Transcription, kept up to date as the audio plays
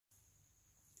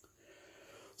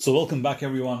So welcome back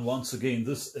everyone once again.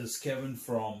 This is Kevin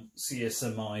from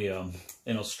CSMI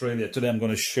in Australia. Today I'm going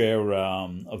to share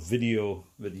a video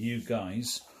with you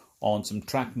guys on some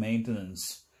track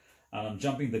maintenance. And I'm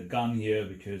jumping the gun here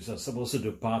because I was supposed to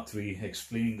do part 3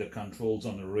 explaining the controls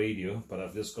on the radio, but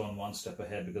I've just gone one step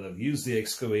ahead because I've used the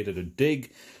excavator to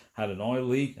dig, had an oil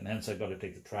leak, and hence I got to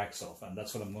take the tracks off. And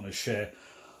that's what I'm going to share,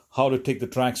 how to take the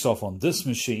tracks off on this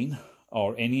machine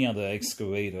or any other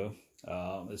excavator.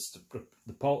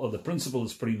 The principle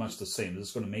is pretty much the same. This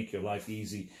is going to make your life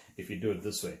easy if you do it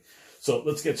this way. So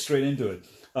let's get straight into it.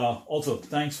 Also,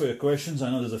 thanks for your questions. I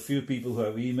know there's a few people who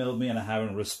have emailed me and I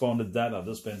haven't responded to that. I've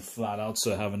just been flat out,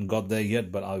 so I haven't got there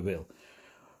yet, but I will.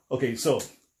 Okay, so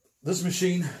this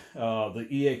machine, the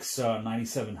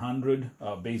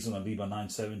EX9700, based on a Liba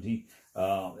 970,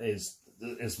 is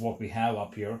what we have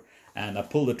up here. And I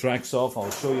pulled the tracks off.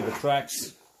 I'll show you the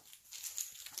tracks.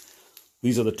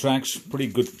 These are the tracks, pretty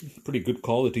good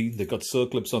quality. They've got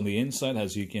circlips on the inside,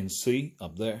 as you can see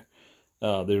up there.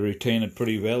 They retain it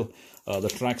pretty well. The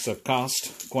tracks are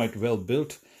cast, quite well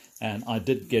built, and I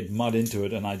did get mud into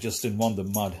it, and I just didn't want the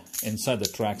mud inside the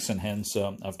tracks, and hence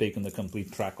I've taken the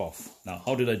complete track off. Now,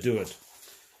 how did I do it?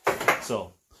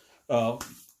 So,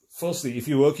 firstly, if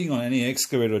you're working on any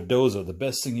excavator dozer, the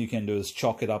best thing you can do is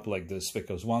chalk it up like this,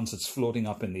 because once it's floating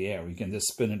up in the air, you can just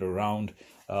spin it around.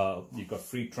 You've got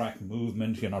free track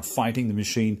movement, you're not fighting the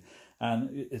machine,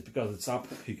 and it's because it's up,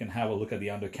 you can have a look at the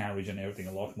undercarriage and everything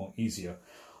a lot more easier.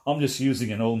 I'm just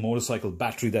using an old motorcycle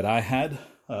battery that I had.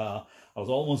 I was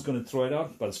almost going to throw it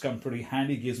out, but it's come pretty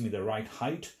handy, gives me the right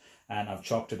height, and I've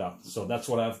chalked it up. So that's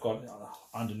what I've got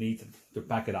underneath to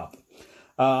pack it up.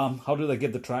 How did I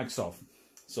get the tracks off?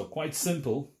 So quite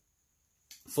simple.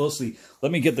 Firstly,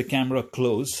 let me get the camera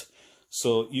close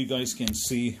so you guys can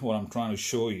see what I'm trying to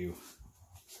show you.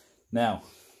 Now,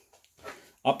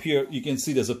 up here you can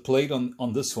see there's a plate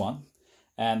on this one,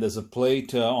 and there's a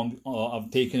plate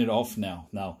I've taken it off now.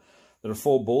 Now, there are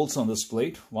 4 bolts on this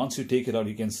plate. Once you take it out,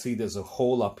 you can see there's a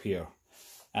hole up here.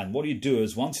 And what you do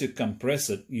is, once you compress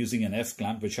it using an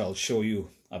F-clamp, which I'll show you,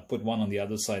 I put one on the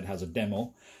other side, has a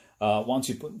demo. Once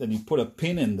you put a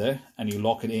pin in there and you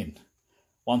lock it in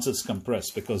once it's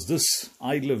compressed, because this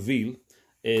idler wheel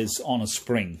is on a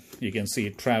spring. You can see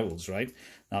it travels, right?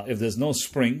 Now, if there's no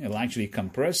spring, it'll actually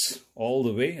compress all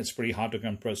the way. It's pretty hard to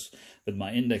compress with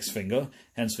my index finger.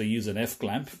 Hence, we use an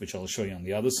F-clamp, which I'll show you on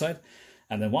the other side.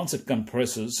 And then once it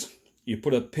compresses, you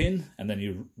put a pin and then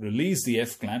you release the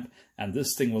F-clamp, and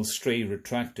this thing will stay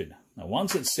retracted. Now,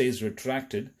 once it stays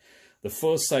retracted, the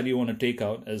first side you want to take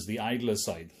out is the idler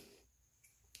side,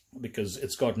 because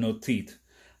it's got no teeth.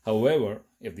 However,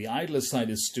 if the idler side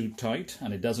is too tight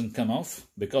and it doesn't come off,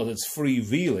 because it's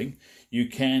freewheeling, you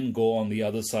can go on the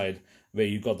other side where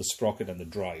you got the sprocket and the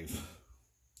drive.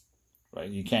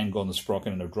 Right? You can go on the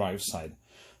sprocket and the drive side.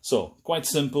 So, quite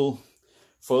simple.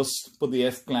 First, put the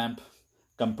F-clamp,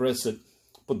 compress it,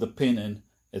 put the pin in,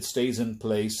 it stays in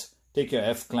place. Take your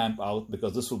F-clamp out,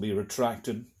 because this will be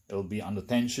retracted, it'll be under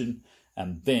tension,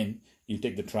 and then you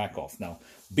take the track off. Now,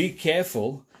 be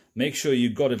careful. Make sure you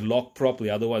got it locked properly,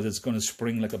 otherwise it's going to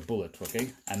spring like a bullet,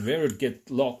 okay? And where it gets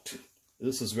locked,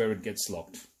 this is where it gets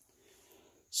locked.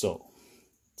 So,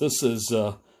 this is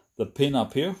the pin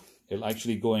up here. It'll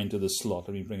actually go into the slot.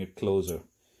 Let me bring it closer.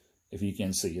 If you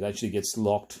can see, it actually gets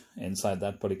locked inside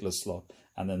that particular slot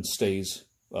and then stays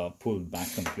pulled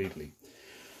back completely.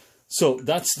 So,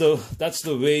 that's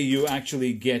the way you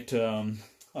actually get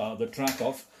the track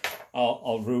off.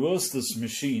 I'll reverse this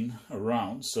machine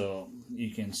around so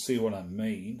you can see what I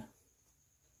mean.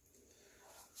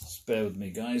 Just bear with me,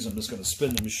 guys. I'm just going to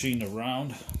spin the machine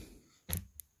around.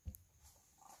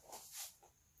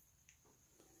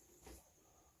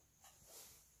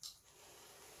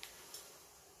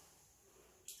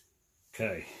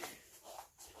 Okay,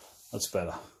 that's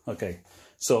better. Okay,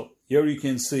 so here you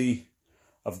can see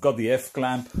I've got the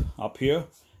F-clamp up here,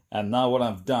 and now what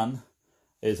I've done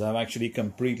is I've actually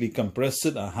completely compressed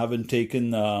it. I haven't taken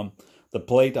the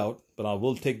plate out, but I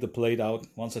will take the plate out.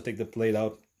 Once I take the plate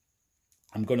out,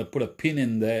 I'm going to put a pin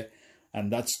in there,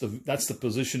 and that's the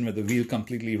position where the wheel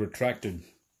completely retracted.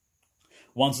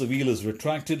 Once the wheel is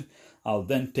retracted, I'll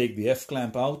then take the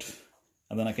F-clamp out,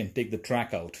 and then I can take the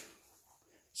track out.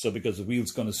 So because the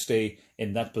wheel's going to stay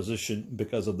in that position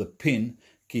because of the pin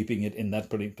keeping it in that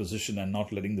particular position and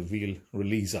not letting the wheel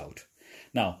release out.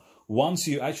 Now, once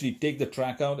you actually take the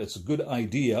track out, it's a good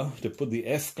idea to put the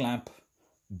F-clamp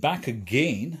back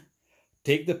again,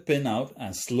 take the pin out,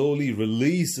 and slowly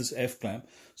release this F-clamp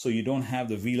so you don't have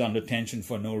the wheel under tension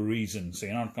for no reason. So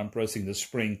you're not compressing the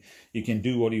spring. You can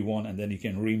do what you want, and then you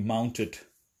can remount it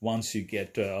once you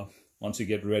get once you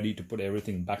get ready to put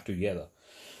everything back together.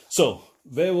 So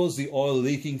where was the oil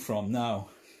leaking from? Now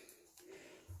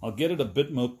I'll get it a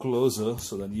bit more closer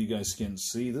so that you guys can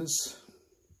see this.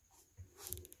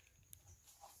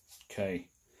 Okay,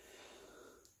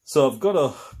 so I've got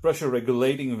a pressure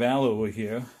regulating valve over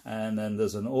here, and then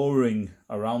there's an O-ring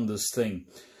around this thing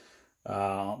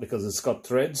because it's got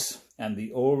threads, and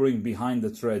the O-ring behind the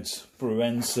threads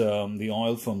prevents the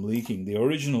oil from leaking. The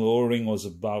original O-ring was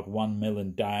about 1 mil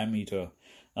in diameter.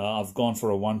 I've gone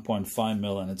for a 1.5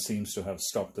 mil, and it seems to have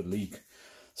stopped the leak.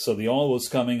 So the oil was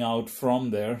coming out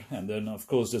from there, and then of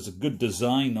course there's a good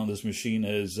design on this machine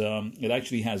is it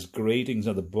actually has gratings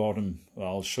at the bottom.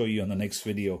 I'll show you in the next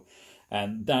video,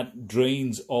 and that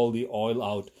drains all the oil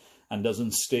out and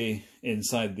doesn't stay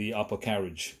inside the upper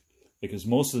carriage, because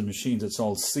most of the machines it's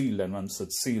all sealed, and once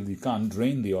it's sealed you can't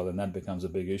drain the oil, and that becomes a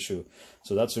big issue.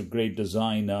 So that's a great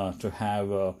design to have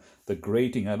the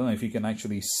grating. I don't know if you can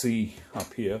actually see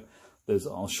up here.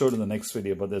 I'll show it in the next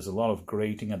video, but there's a lot of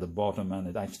grating at the bottom, and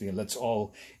it actually lets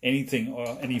anything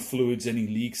or any fluids, any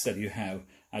leaks that you have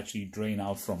actually drain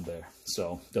out from there,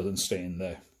 so it doesn't stay in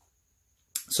there.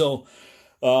 So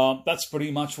that's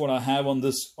pretty much what I have on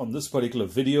this particular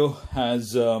video.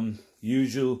 As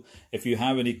usual, if you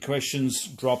have any questions,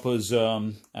 drop us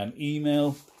an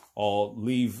email or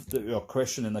leave your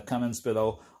question in the comments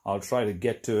below. I'll try to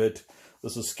get to it.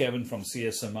 This is Kevin from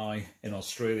CSMI in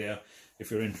Australia. If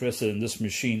you're interested in this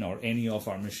machine or any of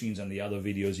our machines and the other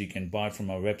videos, you can buy from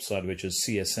our website, which is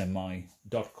csmi.com.au,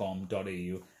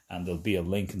 and there'll be a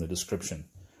link in the description.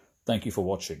 Thank you for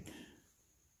watching.